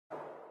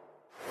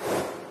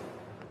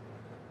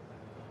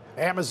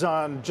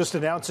Amazon just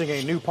announcing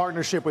a new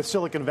partnership with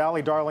Silicon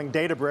Valley darling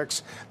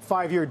Databricks,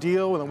 5-year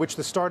deal in which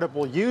the startup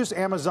will use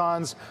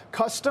Amazon's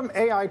custom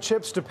AI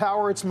chips to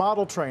power its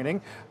model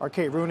training. Our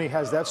Kate Rooney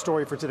has that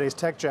story for today's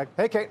Tech Check.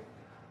 Hey, Kate.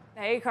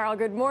 Hey, Carl.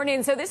 Good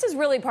morning. So this is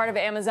really part of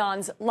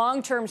Amazon's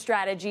long-term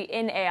strategy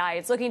in AI.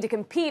 It's looking to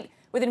compete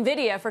with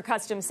Nvidia for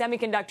custom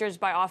semiconductors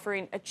by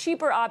offering a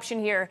cheaper option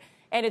here,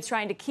 and it's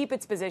trying to keep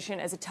its position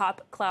as a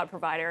top cloud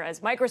provider as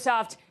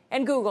Microsoft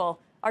and Google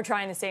are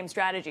trying the same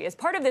strategy. As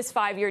part of this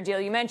 5-year deal,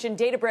 you mentioned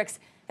Databricks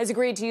has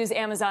agreed to use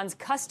Amazon's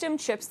custom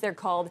chips. They're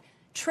called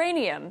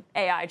Trainium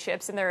AI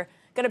chips, and they're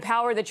going to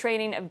power the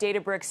training of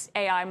Databricks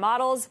AI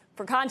models.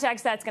 For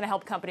context, that's going to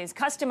help companies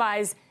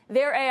customize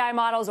their AI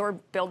models or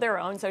build their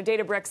own. So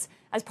Databricks,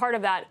 as part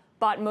of that,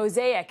 bought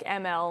Mosaic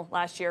ML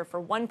last year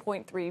for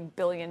 $1.3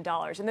 billion.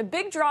 And the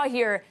big draw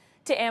here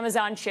to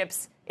Amazon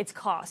chips, its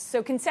cost.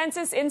 So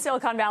consensus in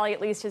Silicon Valley, at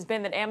least, has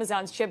been that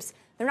Amazon's chips,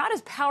 they're not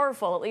as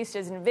powerful, at least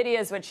as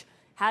Nvidia's, which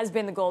has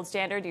been the gold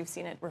standard. You've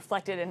seen it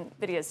reflected in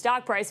Nvidia's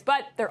stock price,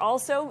 but they're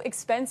also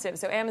expensive.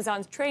 So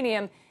Amazon's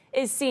Trainium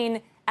is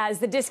seen as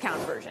the discount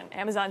version.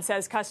 Amazon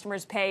says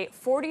customers pay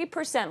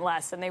 40%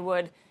 less than they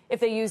would if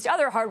they used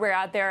other hardware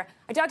out there.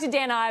 I talked to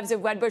Dan Ives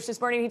of Wedbush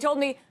this morning. He told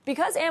me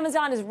because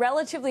Amazon is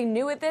relatively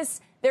new at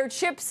this, their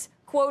chips,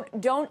 quote,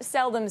 don't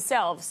sell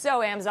themselves.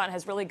 So Amazon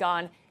has really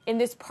gone in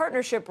this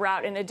partnership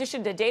route. In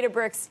addition to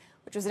Databricks,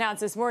 which was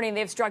announced this morning,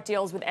 they've struck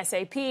deals with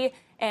SAP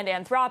and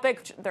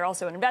Anthropic. They're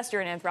also an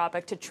investor in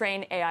Anthropic to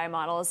train AI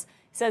models.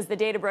 He says the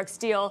Databricks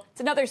deal,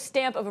 it's another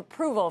stamp of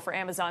approval for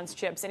Amazon's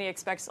chips, and he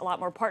expects a lot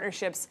more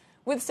partnerships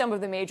with some of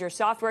the major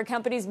software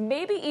companies,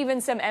 maybe even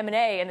some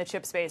M&A in the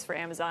chip space for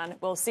Amazon.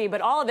 We'll see. But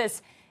all of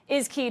this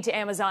is key to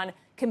Amazon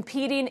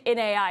competing in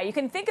AI. You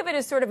can think of it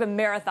as sort of a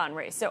marathon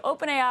race. So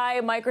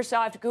OpenAI,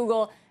 Microsoft,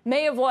 Google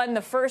may have won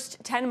the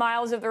first 10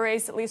 miles of the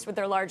race, at least with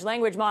their large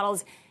language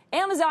models.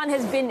 Amazon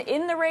has been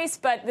in the race,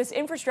 but this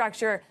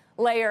infrastructure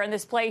layer and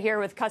this play here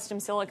with custom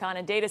silicon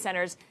and data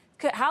centers,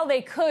 how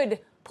they could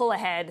pull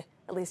ahead,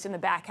 at least in the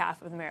back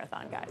half of the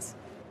marathon, guys.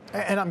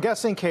 And I'm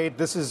guessing, Kate,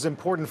 this is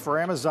important for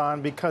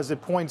Amazon because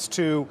it points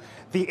to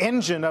the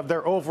engine of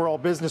their overall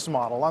business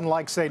model,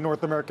 unlike, say,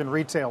 North American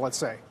retail, let's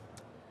say.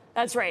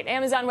 That's right.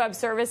 Amazon Web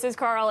Services,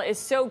 Carl, is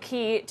so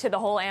key to the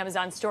whole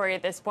Amazon story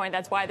at this point.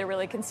 That's why they're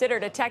really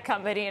considered a tech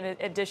company in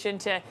addition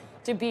to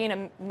being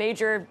a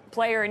major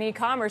player in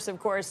e-commerce, of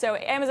course. So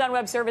Amazon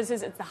Web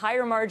Services, it's the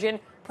higher margin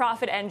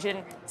profit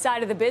engine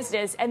side of the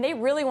business, and they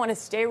really want to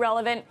stay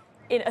relevant,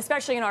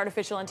 especially in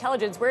artificial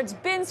intelligence, where it's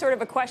been sort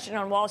of a question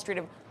on Wall Street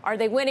of are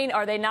they winning,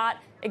 are they not?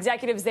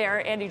 Executives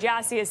there, Andy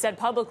Jassy, has said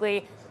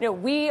publicly,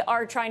 we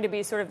are trying to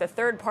be sort of the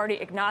third-party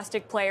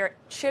agnostic player.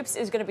 Chips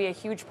is going to be a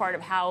huge part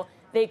of how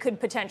they could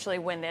potentially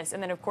win this.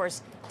 And then, of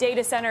course,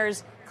 data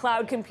centers,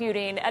 cloud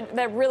computing, and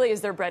that really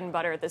is their bread and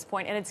butter at this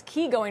point. And it's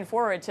key going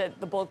forward to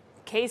the bull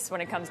case when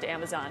it comes to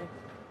Amazon.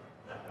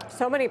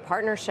 So many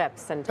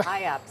partnerships and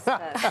tie-ups,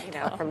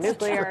 from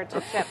nuclear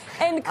to chips.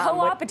 And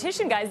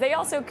co-opetition, guys. They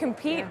also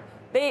compete. Yeah.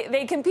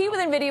 They compete with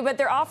NVIDIA, but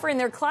they're offering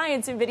their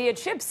clients NVIDIA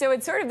chips. So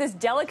it's sort of this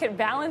delicate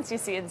balance you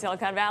see in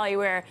Silicon Valley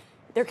where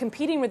they're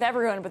competing with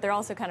everyone, but they're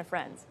also kind of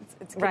friends.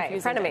 It's confusing. Right,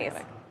 frenemies.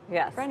 Dynamic.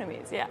 Yes.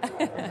 Frenemies, yeah.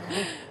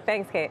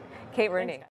 Thanks, Kate. Kate Rooney.